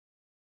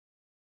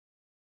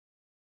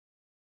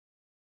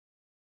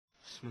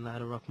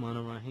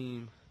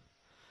Bismillahirrahmanirrahim.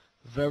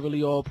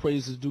 Verily all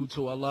praise is due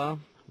to Allah.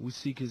 We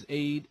seek His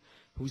aid.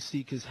 We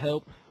seek His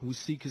help. We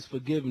seek His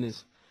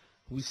forgiveness.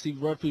 We seek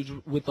refuge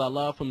with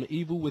Allah from the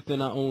evil within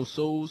our own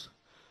souls.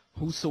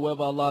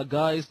 Whosoever Allah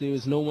guides, there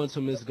is no one to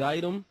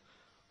misguide him.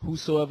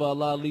 Whosoever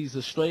Allah leads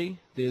astray,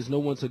 there is no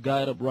one to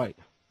guide upright.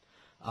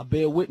 I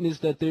bear witness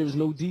that there is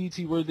no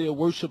deity worthy of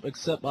worship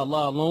except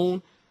Allah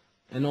alone,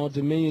 and all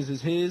dominions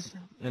is His.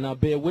 And I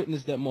bear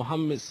witness that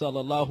Muhammad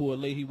sallallahu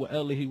alaihi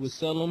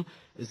wasallam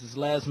is His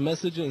last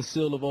messenger and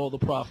seal of all the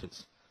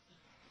prophets.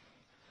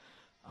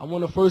 I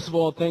want to first of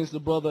all thank the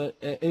brother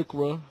at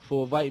Ikra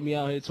for inviting me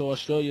out here to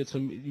Australia to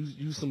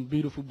use some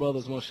beautiful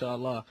brothers,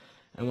 mashallah.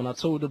 And when I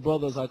told the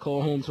brothers I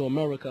called home to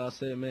America, I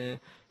said, man,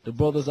 the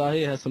brothers out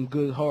here have some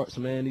good hearts,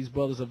 man. These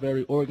brothers are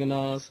very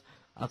organized.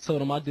 I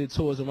told them I did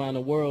tours around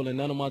the world, and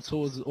none of my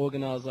tours is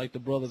organized like the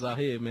brothers out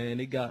here, man.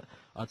 They got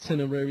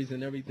itineraries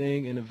and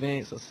everything in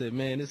advance. I said,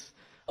 man,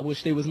 I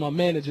wish they was my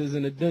managers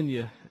in the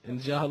dunya, in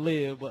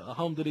Jahiliyyah, but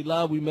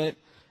alhamdulillah, we met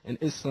in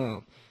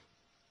Islam.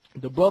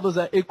 The brothers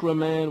at Ikra,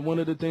 man, one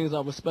of the things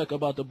I respect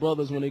about the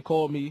brothers when they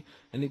called me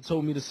and they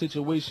told me the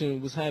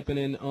situation was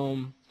happening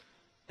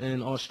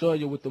in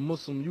Australia with the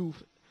Muslim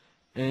youth,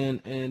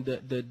 and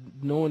the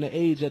knowing the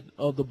age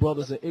of the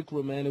brothers at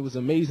Ikra, man, it was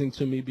amazing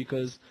to me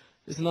because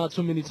it's not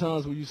too many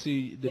times where you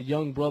see the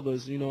young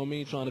brothers, you know what I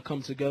mean, trying to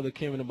come together,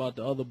 caring about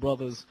the other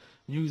brothers.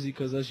 Usually,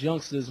 because as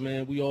youngsters,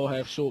 man, we all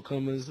have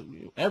shortcomings.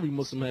 Every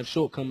Muslim have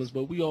shortcomings,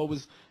 but we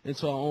always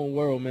into our own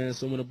world, man.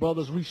 So when the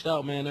brothers reached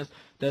out, man,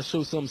 that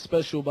shows something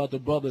special about the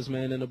brothers,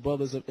 man. And the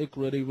brothers of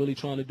Ikra, they really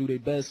trying to do their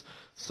best.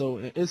 So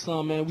in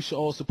Islam, man, we should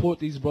all support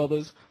these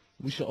brothers.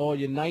 We should all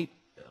unite.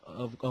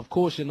 Of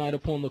course, unite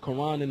upon the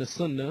Quran and the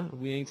Sunnah.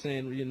 We ain't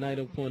saying unite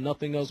upon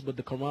nothing else but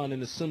the Quran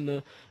and the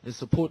Sunnah, and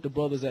support the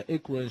brothers at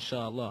Ikra,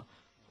 inshallah.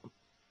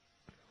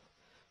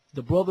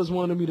 The brothers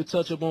wanted me to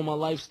touch upon my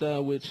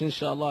lifestyle, which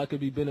inshallah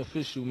could be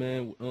beneficial,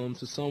 man,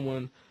 to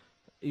someone.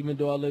 Even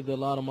though I lived a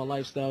lot of my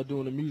lifestyle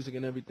doing the music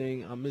and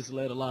everything, I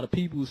misled a lot of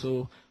people.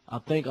 So I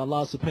thank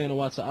Allah subhanahu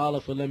wa ta'ala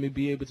for letting me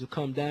be able to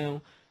come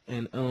down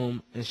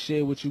and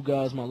share with you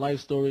guys my life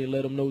story and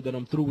let them know that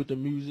I'm through with the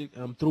music,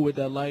 I'm through with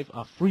that life,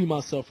 I free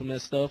myself from that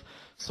stuff.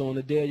 So on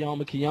the day of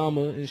Yom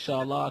Kiyama,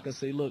 inshallah, I can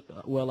say, look,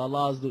 well,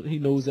 Allah, He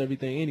knows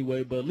everything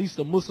anyway, but at least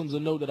the Muslims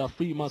will know that I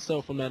freed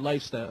myself from that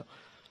lifestyle.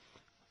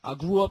 I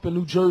grew up in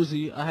New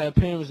Jersey. I had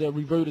parents that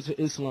reverted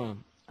to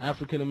Islam,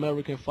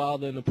 African-American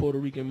father and a Puerto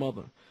Rican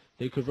mother.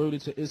 They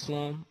converted to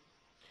Islam,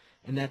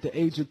 and at the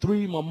age of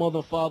 3, my mother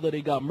and father,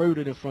 they got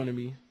murdered in front of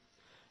me.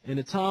 In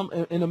the time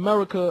in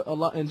America, a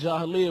lot in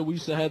Jahiliyyah, we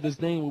used to have this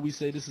thing where we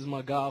say, this is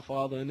my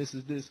godfather, and this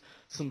is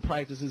some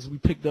practices we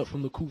picked up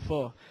from the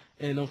Kufa.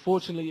 And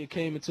unfortunately, it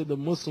came into the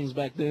Muslims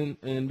back then,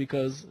 and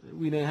because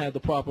we didn't have the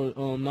proper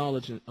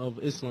knowledge of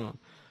Islam.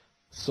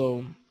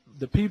 So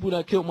the people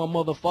that killed my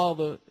mother and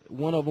father,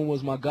 one of them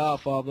was my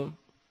godfather,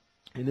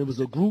 and there was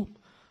a group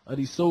of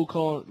these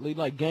so-called, they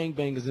like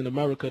gangbangers in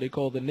America. They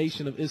called the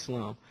Nation of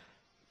Islam.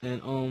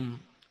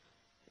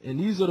 And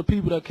these are the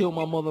people that killed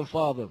my mother and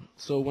father.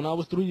 So when I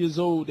was 3 years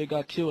old, they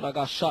got killed. I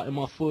got shot in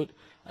my foot.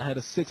 I had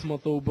a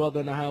 6-month-old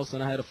brother in the house,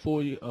 and I had a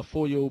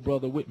 4-year-old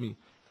brother with me.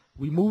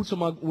 We moved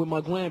with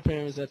my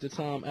grandparents at the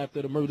time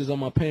after the murders of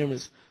my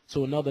parents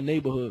to another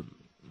neighborhood.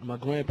 My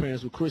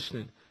grandparents were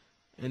Christian.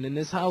 And in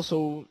this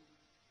household,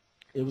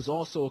 it was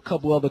also a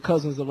couple other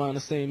cousins around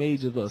the same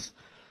age of us.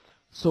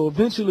 So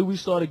eventually we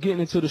started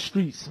getting into the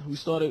streets. We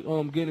started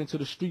getting into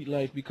the street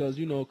life because,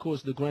 you know, of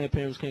course, the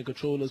grandparents can't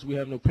control us. We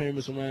have no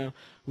parents around.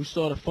 We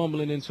started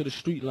fumbling into the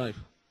street life.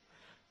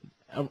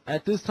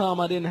 At this time,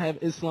 I didn't have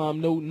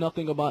Islam, know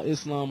nothing about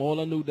Islam.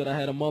 All I knew that I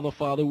had a mother and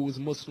father who was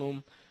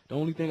Muslim. The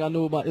only thing I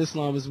know about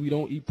Islam is we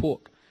don't eat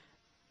pork.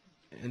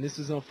 And this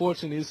is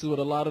unfortunate. This is what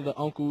a lot of the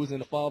uncles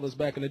and the fathers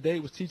back in the day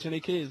was teaching their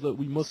kids. Look,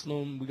 we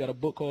Muslim. We got a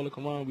book called the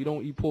Quran. We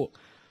don't eat pork.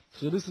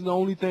 So this is the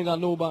only thing I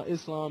know about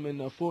Islam, and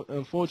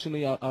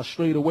unfortunately, I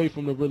strayed away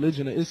from the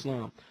religion of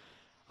Islam.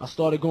 I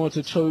started going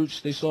to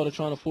church. They started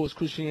trying to force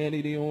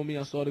Christianity on me.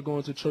 I started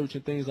going to church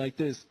and things like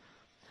this.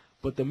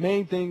 But the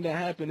main thing that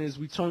happened is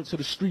we turned to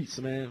the streets,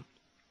 man.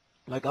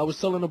 Like I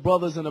was telling the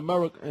brothers in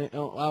America,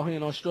 out here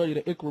in Australia,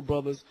 the Ikra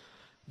brothers,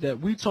 that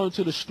we turned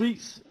to the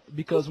streets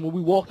because when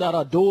we walked out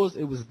our doors,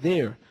 it was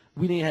there.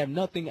 We didn't have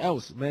nothing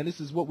else, man.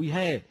 This is what we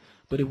had.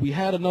 But if we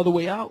had another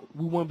way out,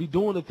 we wouldn't be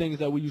doing the things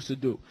that we used to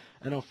do.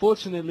 And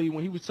unfortunately,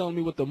 when he was telling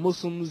me what the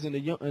Muslims and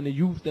the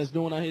youth that's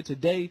doing out here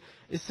today,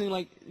 it seemed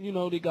like, you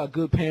know, they got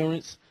good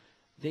parents.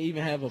 They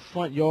even have a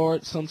front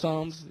yard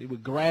sometimes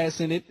with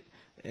grass in it.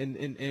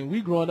 And we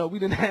growing up, we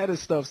didn't have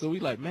this stuff. So we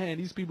like, man,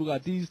 these people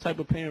got these type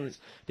of parents.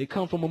 They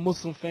come from a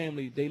Muslim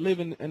family. They live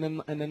in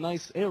a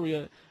nice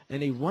area,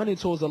 and they running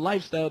towards a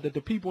lifestyle that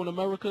the people in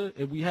America,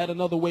 if we had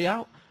another way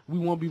out, we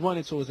won't be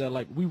running towards that.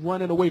 Like, we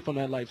running away from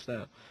that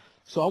lifestyle.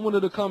 So I wanted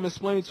to come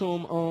explain to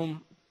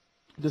him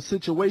the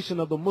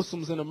situation of the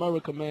Muslims in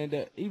America, man,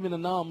 that even the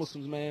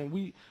non-Muslims, man,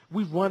 we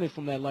running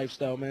from that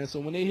lifestyle, man. So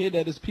when they hear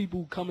that there's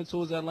people coming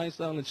towards that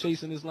lifestyle and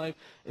chasing this life,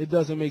 it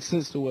doesn't make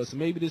sense to us.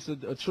 Maybe this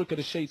is a trick of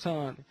the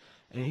shaitan.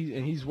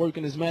 and he's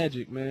working his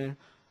magic, man.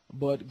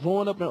 But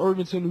growing up in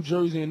Irvington, New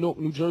Jersey, and Newark,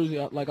 New Jersey,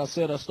 like I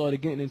said, I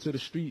started getting into the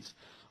streets,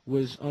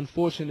 which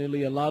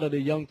unfortunately a lot of the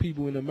young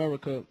people in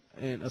America,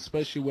 and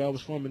especially where I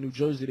was from in New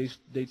Jersey,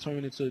 they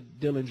turn into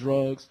dealing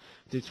drugs,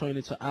 they turn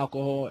into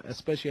alcohol,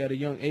 especially at a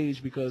young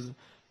age, because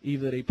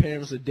either their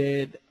parents are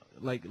dead.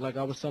 Like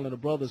I was telling the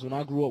brothers, when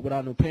I grew up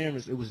without no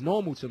parents, it was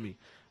normal to me.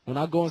 When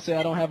I go and say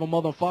I don't have a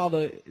mother and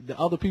father, the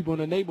other people in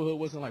the neighborhood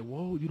wasn't like,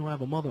 whoa, you don't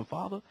have a mother and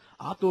father?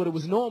 I thought it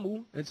was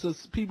normal until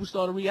people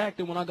started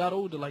reacting when I got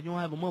older, like, you don't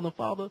have a mother and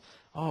father?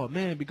 Oh,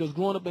 man, because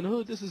growing up in the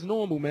hood, this is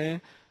normal, man.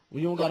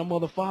 When you don't got a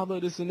mother,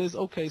 father, this and this,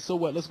 okay, so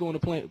what? Let's go in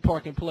the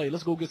park and play.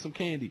 Let's go get some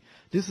candy.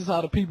 This is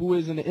how the people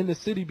is in the inner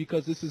city,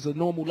 because this is a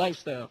normal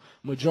lifestyle.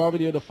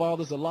 Majority of the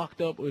fathers are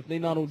locked up, or if they're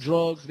not on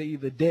drugs, they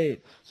either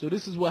dead. So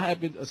this is what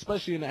happened,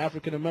 especially in the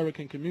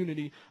African-American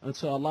community,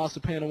 until Allah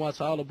subhanahu wa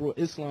ta'ala brought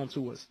Islam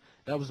to us.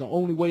 That was the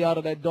only way out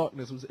of that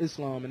darkness, was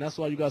Islam. And that's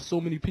why you got so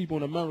many people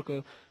in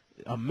America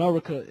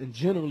and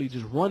generally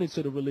just run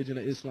into the religion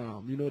of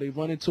Islam. You know, they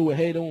run into it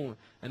head on.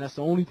 And that's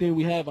the only thing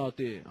we have out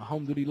there.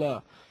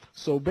 Alhamdulillah.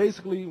 So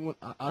basically, when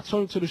I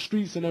turned to the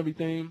streets and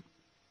everything,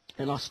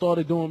 and I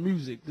started doing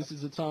music. This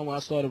is the time where I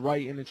started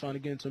writing and trying to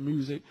get into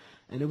music.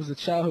 And there was a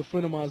childhood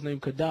friend of mine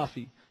named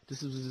Gaddafi.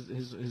 This was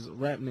his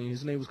rap name.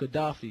 His name was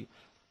Gaddafi.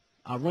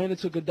 I ran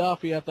into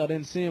Gaddafi after I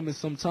didn't see him in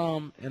some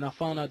time, and I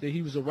found out that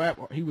he was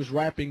he was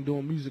rapping,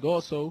 doing music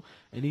also,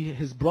 and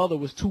his brother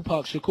was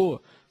Tupac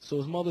Shakur. So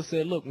his mother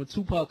said, look, when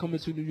Tupac come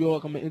into New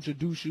York, I'm going to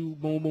introduce you,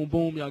 boom, boom,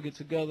 boom, y'all get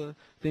together,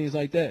 things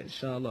like that,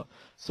 inshallah.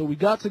 So we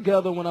got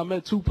together. When I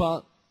met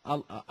Tupac, I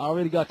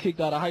already got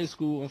kicked out of high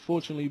school,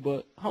 unfortunately,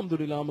 but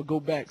alhamdulillah, I'm going to go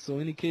back. So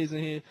any kids in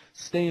here,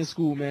 stay in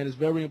school, man. It's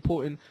very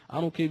important.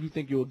 I don't care if you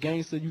think you're a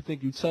gangster, you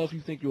think you're tough, you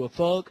think you're a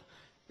thug.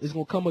 It's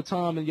going to come a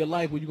time in your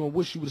life where you're going to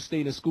wish you would have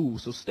stayed in school.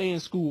 So stay in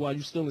school while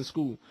you're still in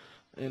school.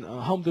 And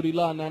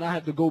alhamdulillah, now I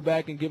have to go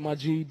back and get my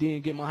GED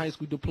and get my high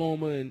school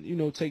diploma and, you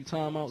know, take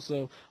time out.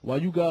 So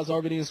while you guys are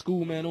already in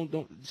school, man,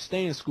 don't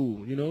stay in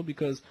school, you know,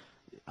 because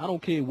I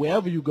don't care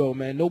wherever you go,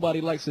 man. Nobody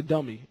likes a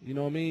dummy. You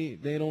know what I mean?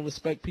 They don't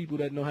respect people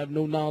that don't have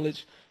no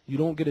knowledge. You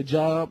don't get a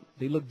job.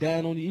 They look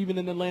down on you, even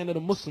in the land of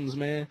the Muslims,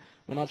 man.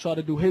 When I try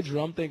to do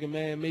hijrah, I'm thinking,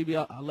 man, maybe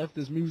I left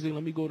this music.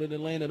 Let me go to the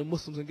land of the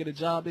Muslims and get a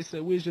job. They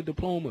said, where's your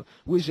diploma?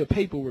 Where's your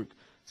paperwork?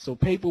 So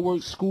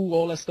paperwork, school,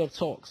 all that stuff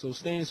talk. So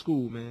stay in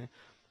school, man.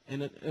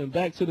 And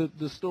back to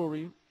the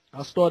story,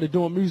 I started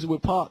doing music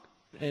with Pac.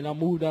 And I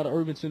moved out of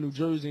Irvington, New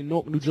Jersey,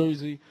 Newark, New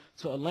Jersey,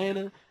 to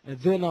Atlanta. And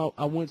then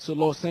I went to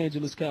Los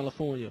Angeles,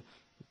 California.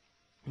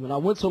 When I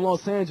went to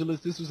Los Angeles,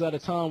 this was at a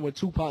time when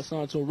Tupac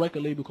signed to a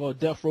record label called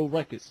Death Row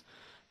Records.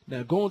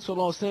 Now, going to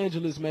Los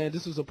Angeles, man,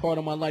 this was a part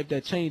of my life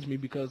that changed me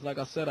because, like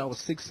I said, I was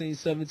 16,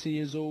 17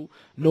 years old,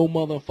 no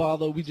mother and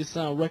father. We just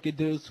signed record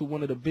deals to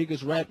one of the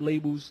biggest rap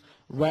labels,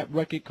 rap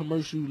record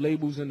commercial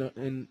labels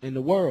in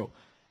the world.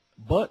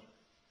 But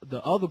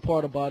the other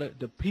part about it,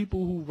 the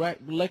people who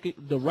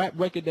the rap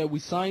record that we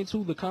signed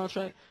to, the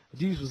contract,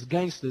 these was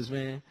gangsters,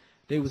 man.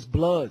 They was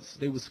bloods,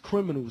 they was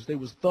criminals, they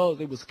was thugs,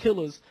 they was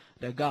killers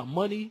that got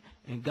money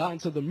and got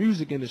into the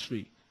music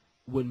industry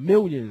with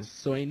millions.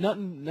 So ain't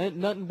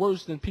nothing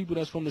worse than people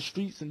that's from the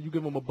streets and you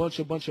give them a bunch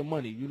of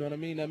money. You know what I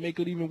mean? That make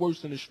it even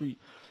worse than the street.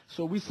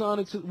 So we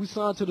signed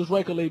to this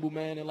record label,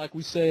 man, and like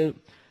we said,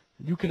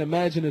 you can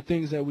imagine the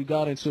things that we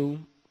got into.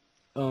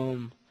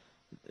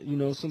 You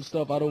know, some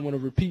stuff I don't want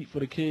to repeat for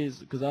the kids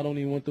because I don't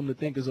even want them to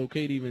think it's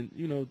okay to even,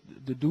 you know,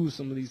 to do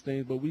some of these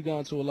things. But we got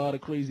into a lot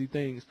of crazy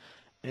things.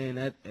 And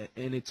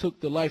it took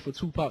the life of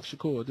Tupac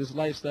Shakur, this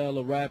lifestyle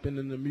of rapping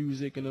and the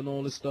music and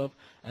all this stuff.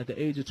 At the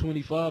age of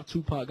 25,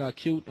 Tupac got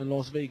killed in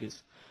Las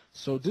Vegas.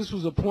 So this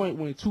was a point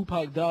when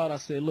Tupac died. I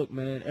said, look,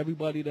 man,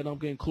 everybody that I'm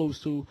getting close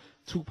to,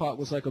 Tupac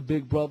was like a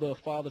big brother, a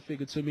father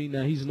figure to me.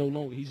 Now he's no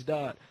longer. He's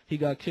died. He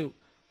got killed.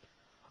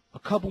 A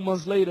couple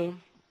months later,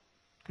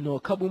 you know,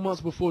 a couple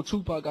months before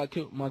Tupac got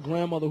killed, my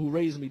grandmother who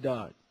raised me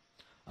died.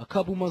 A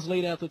couple months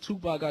later after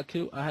Tupac got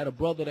killed, I had a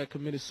brother that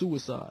committed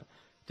suicide.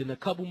 Then a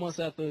couple months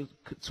after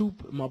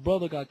my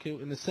brother got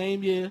killed, in the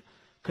same year,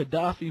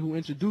 Gaddafi, who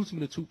introduced me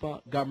to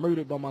Tupac, got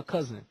murdered by my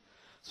cousin.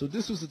 So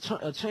this was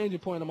a changing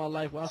point in my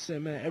life where I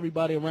said, man,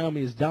 everybody around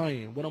me is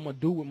dying. What I'm going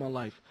to do with my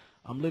life?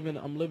 I'm living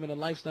a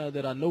lifestyle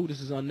that I know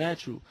this is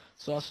unnatural.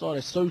 So I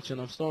started searching.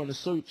 I'm starting to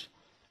search.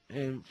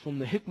 And from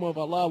the hikmah of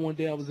Allah, one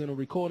day I was in a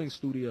recording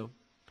studio.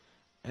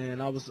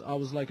 And I was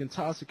like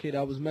intoxicated.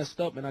 I was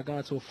messed up, and I got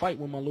into a fight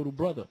with my little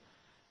brother.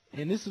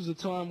 And this was a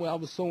time where I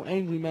was so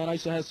angry, man. I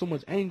used to have so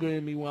much anger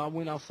in me when I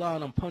went outside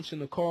and I'm punching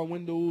the car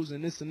windows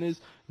and this.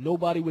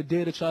 Nobody would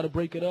dare to try to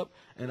break it up.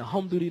 And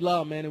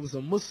alhamdulillah, man, it was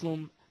a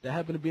Muslim that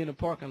happened to be in the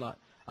parking lot.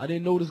 I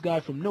didn't know this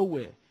guy from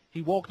nowhere.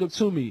 He walked up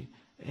to me,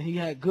 and he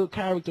had good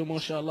character,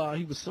 mashallah.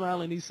 He was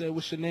smiling. He said,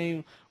 what's your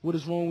name? What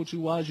is wrong with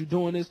you? Why is you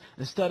doing this?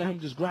 Instead of him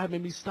just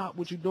grabbing me, stop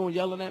what you doing,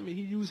 yelling at me,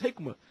 he used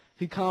hikmah.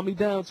 He calmed me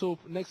down. So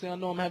next thing I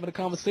know, I'm having a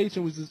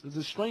conversation with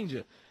this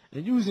stranger.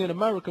 And usually in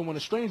America, when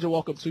a stranger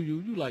walk up to you,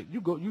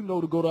 you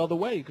know to go the other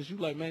way because you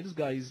like, man, this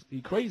guy,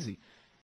 he crazy.